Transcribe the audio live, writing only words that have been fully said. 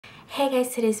Hey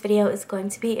guys, today's video is going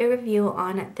to be a review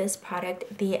on this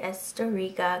product, the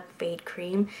Esoterica Fade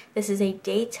Cream. This is a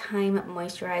daytime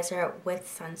moisturizer with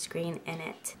sunscreen in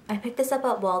it. I picked this up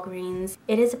at Walgreens.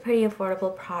 It is a pretty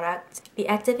affordable product. The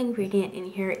active ingredient in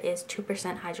here is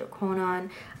 2% hydroquinone.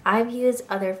 I've used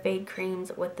other fade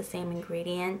creams with the same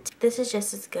ingredient. This is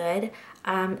just as good.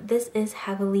 This is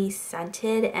heavily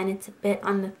scented and it's a bit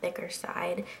on the thicker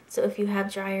side. So if you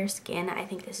have drier skin, I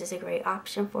think this is a great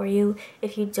option for you.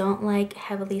 If you don't like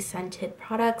heavily scented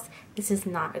products, this is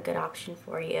not a good option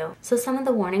for you. So some of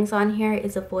the warnings on here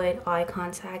is avoid eye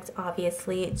contact.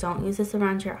 Obviously, don't use this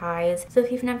around your eyes. So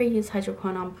if you've never used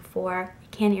hydroquinone before,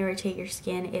 it can irritate your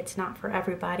skin. It's not for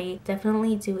everybody.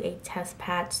 Definitely do a test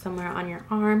patch somewhere on your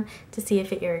arm to see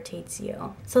if it irritates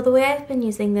you. So the way I've been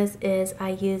using this is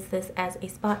I use this as a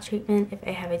spot treatment if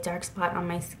I have a dark spot on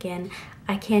my skin.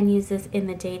 I can use this in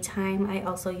the daytime. I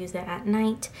also use it at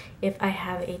night. If I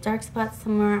have a dark spot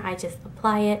somewhere, I just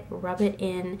apply it, rub it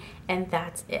in, and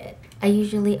that's it. I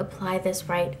usually apply this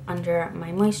right under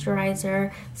my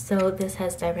moisturizer, so this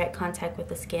has direct contact with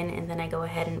the skin, and then I go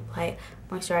ahead and apply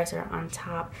moisturizer on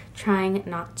top, trying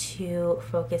not to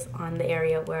focus on the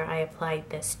area where I applied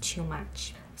this too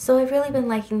much. So I've really been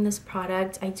liking this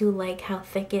product. I do like how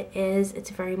thick it is. It's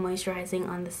very moisturizing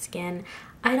on the skin.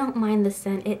 I don't mind the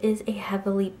scent. It is a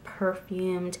heavily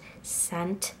perfumed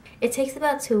scent. It takes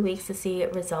about 2 weeks to see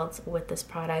results with this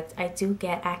product. I do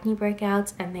get acne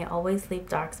breakouts and they always leave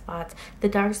dark spots. The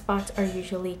dark spots are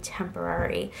usually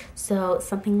temporary, so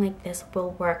something like this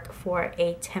will work for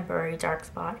a temporary dark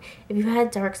spot. If you've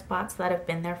had dark spots that have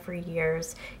been there for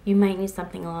years, you might need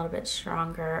something a little bit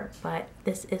stronger, but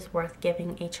this is worth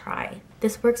giving a try.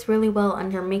 This works really well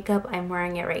under makeup. I'm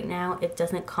wearing it right now. It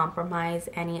doesn't compromise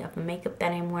any of the makeup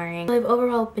that I'm wearing. So I've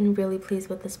overall been really pleased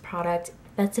with this product.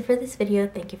 That's it for this video.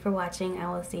 Thank you for watching.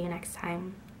 I will see you next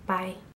time. Bye.